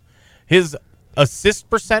 His assist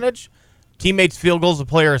percentage, teammates' field goals, the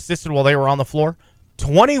player assisted while they were on the floor,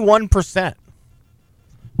 21%.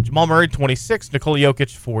 Jamal Murray, 26. Nikola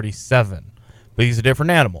Jokic, 47. But he's a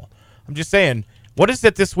different animal. I'm just saying, what is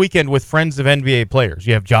it this weekend with friends of NBA players?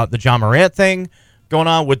 You have the John Morant thing going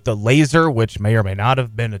on with the laser, which may or may not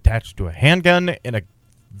have been attached to a handgun in a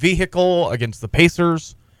vehicle against the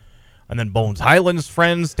Pacers. And then Bones Highland's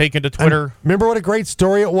friends taken to Twitter. And remember what a great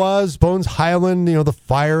story it was? Bones Highland, the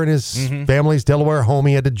fire in his family's Delaware home.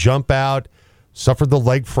 He had to jump out, suffered the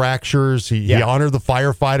leg fractures. He honored the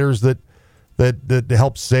firefighters that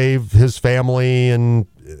helped save his family and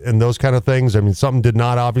those kind of things. I mean, something did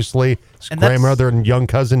not, obviously. His grandmother and young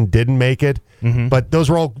cousin didn't make it. But those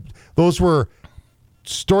were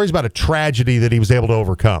stories about a tragedy that he was able to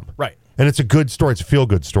overcome. Right. And it's a good story. It's a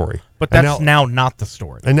feel-good story. But that's now not the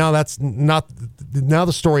story. And now that's not. Now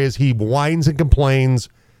the story is he whines and complains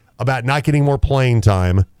about not getting more playing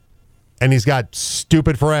time, and he's got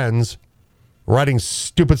stupid friends writing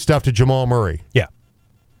stupid stuff to Jamal Murray. Yeah.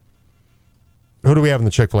 Who do we have in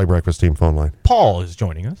the Chick-fil-A breakfast team phone line? Paul is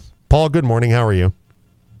joining us. Paul, good morning. How are you?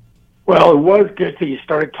 Well, it was good till you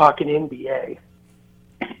started talking NBA.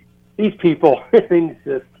 These people,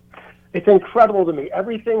 it's incredible to me.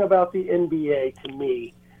 Everything about the NBA, to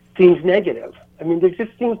me, seems negative. I mean, there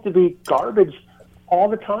just seems to be garbage all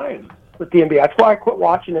the time with the NBA. That's why I quit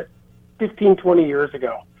watching it 15, 20 years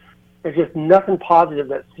ago. There's just nothing positive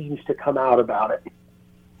that seems to come out about it.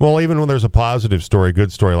 Well, even when there's a positive story,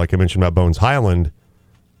 good story, like I mentioned about Bones Highland,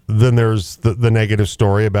 then there's the negative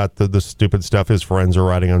story about the stupid stuff his friends are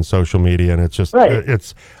writing on social media, and it's just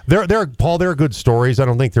Paul. There are good stories. I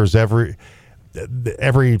don't think there's every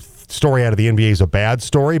story out of the NBA is a bad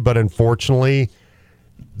story, but unfortunately,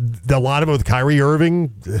 a lot of it with Kyrie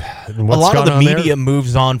Irving, a lot of the media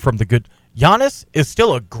moves on from the good. Giannis is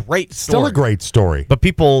still a great story. Still a great story. But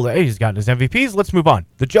people, hey, he's gotten his MVPs. Let's move on.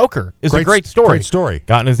 The Joker is a great story. Great story.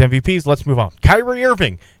 Gotten his MVPs. Let's move on. Kyrie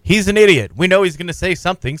Irving, he's an idiot. We know he's going to say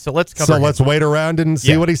something, so let's cover him. Let's wait around and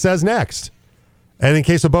see what he says next. And in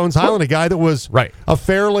case of Bones Highland, a guy that was a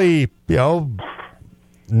fairly,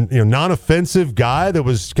 non-offensive guy that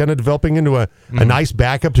was kind of developing into a nice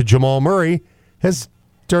backup to Jamal Murray has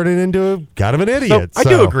turned into kind of an idiot. So I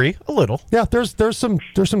do agree a little. Yeah, there's some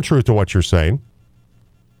truth to what you're saying.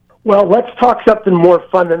 Well, let's talk something more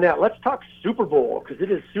fun than that. Let's talk Super Bowl, because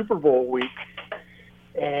it is Super Bowl week.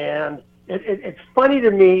 And it's funny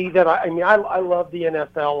to me that, I love the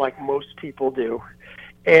NFL like most people do.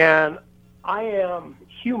 And I am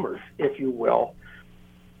humored, if you will,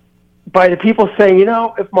 by the people saying,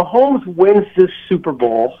 if Mahomes wins this Super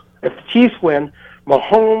Bowl, if the Chiefs win,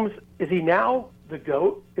 Mahomes, is he now the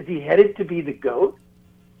GOAT? Is he headed to be the GOAT?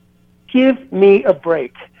 Give me a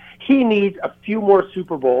break. He needs a few more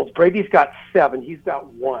Super Bowls. Brady's got 7. He's got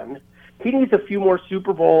 1. He needs a few more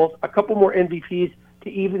Super Bowls, a couple more MVPs to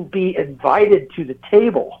even be invited to the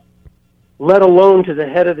table, let alone to the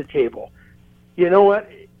head of the table. You know what?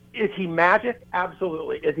 Is he magic?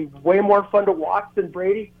 Absolutely. Is he way more fun to watch than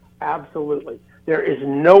Brady? Absolutely. There is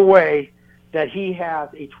no way that he has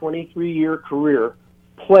a 23-year career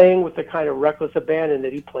playing with the kind of reckless abandon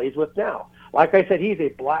that he plays with now. Like I said, he's a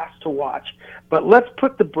blast to watch. But let's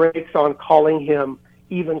put the brakes on calling him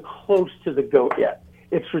even close to the GOAT yet.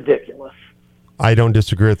 It's ridiculous. I don't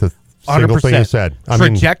disagree with the single 100%. thing you said.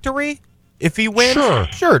 Trajectory? If he wins,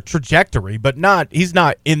 Sure, trajectory, but he's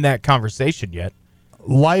not in that conversation yet.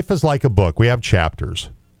 Life is like a book. We have chapters.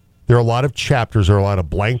 There are a lot of chapters. There are a lot of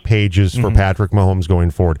blank pages for Patrick Mahomes going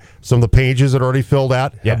forward. Some of the pages that are already filled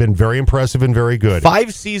out have been very impressive and very good.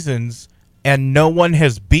 5 seasons, and no one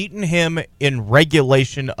has beaten him in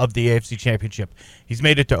regulation of the AFC Championship. He's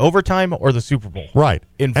made it to overtime or the Super Bowl. Right.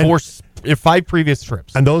 In 5 previous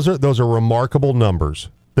trips. And those are remarkable numbers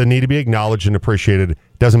that need to be acknowledged and appreciated.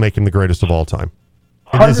 Doesn't make him the greatest of all time.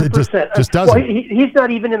 100%. Just doesn't. Well, he's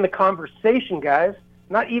not even in the conversation, guys.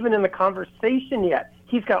 Not even in the conversation yet.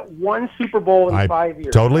 He's got 1 Super Bowl in 5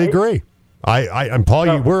 years. Totally right? agree. And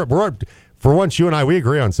Paul, we're for once, you and I, we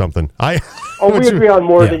agree on something. We agree on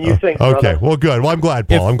more than you think. Okay, brother. well, good. Well, I'm glad,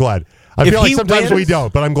 Paul. I'm glad. I feel like sometimes we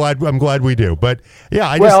don't, but I'm glad we do. But yeah,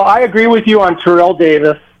 I agree with you on Terrell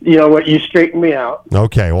Davis. You know what? You straightened me out.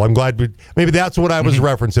 Okay, well, I'm glad. Maybe that's what I was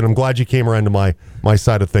referencing. I'm glad you came around to my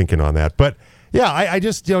side of thinking on that. But yeah, I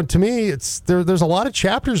just to me, it's there's a lot of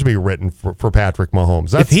chapters to be written for Patrick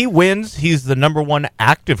Mahomes. If he wins, he's the number 1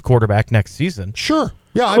 active quarterback next season. Sure.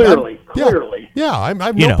 Yeah, clearly. Yeah, I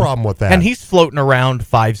have no problem with that. And he's floating around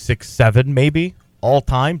 5, 6, 7 maybe all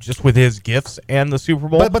time, just with his gifts and the Super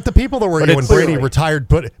Bowl. But the people that were when Brady retired,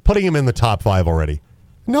 putting him in the top 5 already.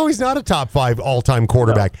 No, he's not a top 5 all-time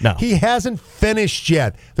quarterback. No. He hasn't finished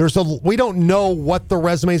yet. We don't know what the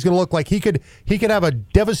resume is going to look like. He could have a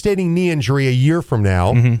devastating knee injury a year from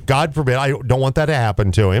now. God forbid. I don't want that to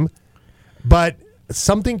happen to him. But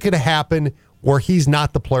something could happen where he's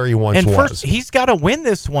not the player he once was. First, he's got to win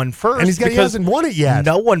this one first. And he hasn't won it yet.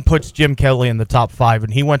 No one puts Jim Kelly in the top 5,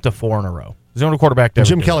 and he went to 4 in a row. He's the only quarterback to ever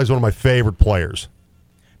Jim Kelly's one of my favorite players.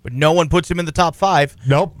 But no one puts him in the top 5.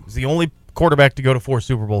 Nope. He's the only quarterback to go to 4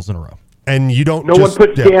 Super Bowls in a row. And you don't. No one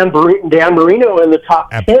puts Dan Marino in the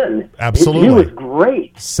top 10. Absolutely, he was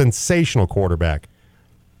great. Sensational quarterback.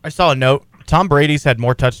 I saw a note. Tom Brady's had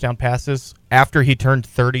more touchdown passes after he turned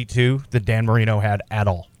 32 than Dan Marino had at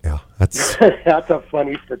all. Yeah, that's that's a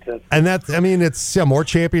funny statistic. And it's more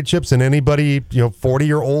championships than anybody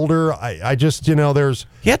 40 or older. I just there's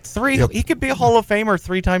he had 3. He could be a Hall of Famer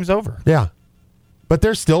 3 times over. Yeah. But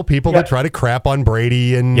there's still people that try to crap on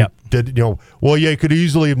Brady and he could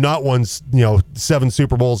easily have not won 7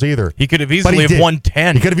 Super Bowls either. He could have easily won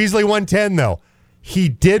 10. He could have easily won 10 though. He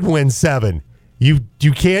did win 7. You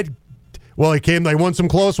can't. Well, they won some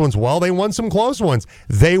close ones. Well, they won some close ones.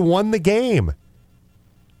 They won the game.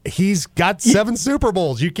 He's got 7 Super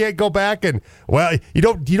Bowls. You can't go back and you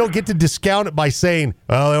don't get to discount it by saying,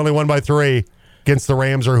 well, they only won by 3 against the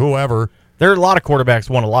Rams or whoever. There are a lot of quarterbacks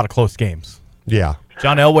who won a lot of close games. Yeah.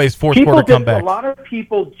 John Elway's fourth quarter comeback. A lot of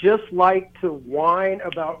people just like to whine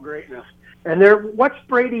about greatness. And what's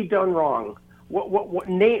Brady done wrong? What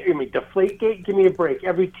name? Deflategate? Give me a break.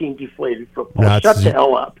 Every team deflated football. Shut the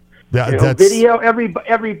hell up. Video.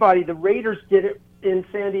 Everybody. The Raiders did it in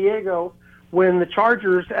San Diego when the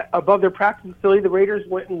Chargers, above their practice facility, the Raiders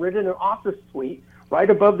went and rented an office suite right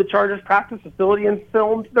above the Chargers practice facility and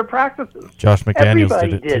filmed their practices. Josh McDaniels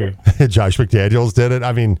Everybody did it. Josh McDaniels did it.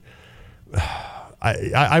 I mean,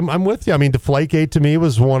 I'm with you. I mean, Deflategate to me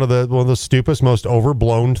was one of the stupidest, most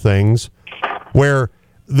overblown things, where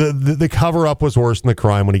the cover up was worse than the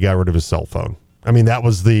crime when he got rid of his cell phone. I mean, that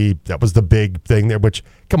was the big thing there. Which,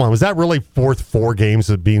 come on, was that really worth 4 games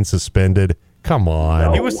of being suspended? Come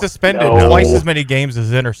on. He was suspended twice as many games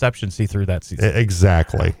as interceptions he threw that season.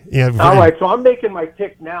 Exactly. Yeah. All right, so I'm making my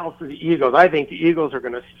pick now for the Eagles. I think the Eagles are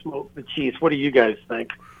going to smoke the Chiefs. What do you guys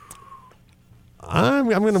think? I'm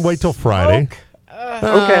going to wait till Friday.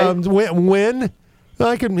 Okay. Win?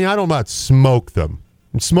 I don't know about smoke them.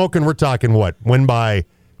 Smoking, we're talking what? Win by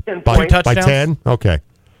 10 By, points. by 10? Okay.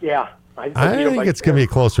 Yeah. I think it's going to be a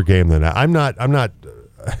closer game than that. I'm not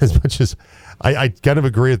as much as I kind of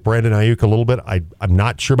agree with Brandon Ayuk a little bit. I'm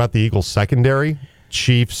not sure about the Eagles secondary.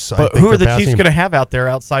 Chiefs. But who are the Chiefs going to have out there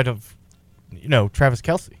outside of, Travis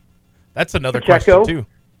Kelce? That's another question too.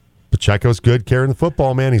 Pacheco's good carrying the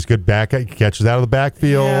football, man. He's good back. He catches out of the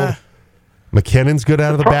backfield. Yeah. McKinnon's good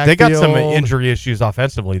out of the backfield. They got some injury issues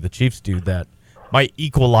offensively. The Chiefs do that might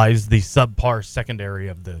equalize the subpar secondary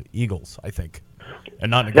of the Eagles, I think.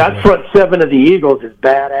 And not in a good way. Front seven of the Eagles is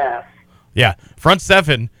badass. Yeah, front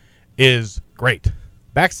seven is great.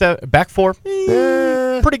 Back four,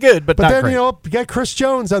 pretty good, but not then great. You got Chris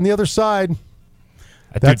Jones on the other side.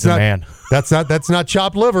 That's not man. That's not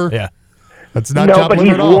chopped liver. Yeah, that's not chopped liver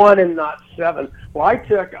he's at all. 1 and not 7. Well,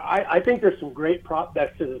 I think there's some great prop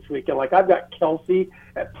bets to this weekend. Like I've got Kelce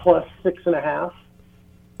at plus 6.5,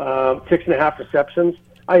 6.5 receptions.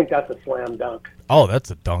 I think that's a slam dunk. Oh,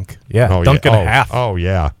 that's a dunk. Yeah, dunk and a half. Oh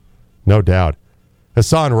yeah, no doubt.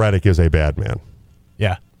 Hassan Reddick is a bad man.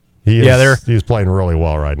 Yeah, he's playing really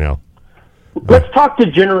well right now. Let's talk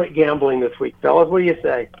degenerate gambling this week, fellas. What do you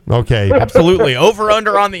say? Okay. Absolutely. Over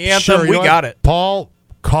under on the anthem. Sure, we got it. Paul,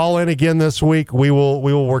 call in again this week. We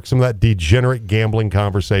will work some of that degenerate gambling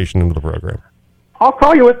conversation into the program. I'll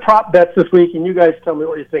call you with prop bets this week, and you guys tell me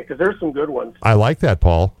what you think, because there's some good ones. I like that,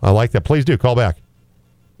 Paul. I like that. Please do. Call back.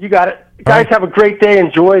 You got it. Guys, have a great day.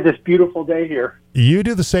 Enjoy this beautiful day here. You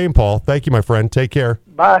do the same, Paul. Thank you, my friend. Take care.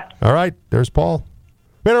 Bye. All right. There's Paul.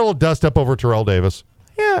 We had a little dust up over Terrell Davis.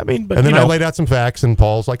 Yeah, I mean, but and then I laid out some facts, and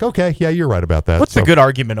Paul's like, "Okay, yeah, you're right about that." What's a good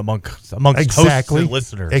argument amongst hosts and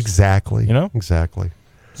listeners? Exactly. Exactly.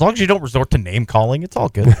 As long as you don't resort to name calling, it's all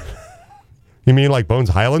good. You mean like Bones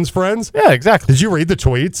Highlands friends? Yeah, exactly. Did you read the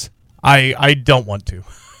tweets? I don't want to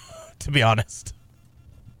be honest.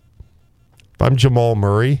 If I'm Jamal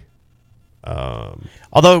Murray,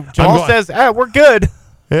 although Jamal says, we're good.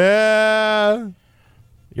 Yeah.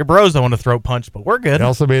 Your bros don't want to throw punch, but we're good. He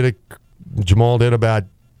also made Jamal did about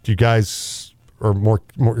you guys are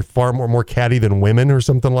far more catty than women or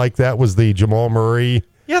something like that was the Jamal Murray.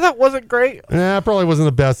 Yeah, that wasn't great. Yeah, probably wasn't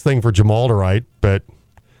the best thing for Jamal to write, but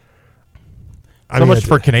so much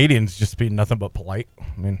for Canadians just being nothing but polite.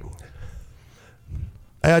 I mean,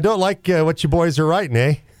 I don't like what you boys are writing,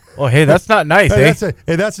 eh? Well, hey, that's not nice, eh?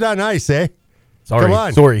 That's not nice, eh? Sorry. Come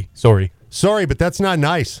on. Sorry, but that's not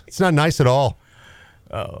nice. It's not nice at all.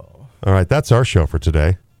 Oh. All right, that's our show for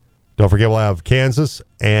today. Don't forget, we'll have Kansas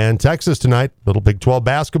and Texas tonight. Little Big 12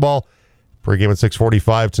 basketball. Pregame at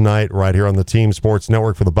 6:45 tonight, right here on the Team Sports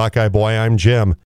Network. For the Buckeye Boy, I'm Jim.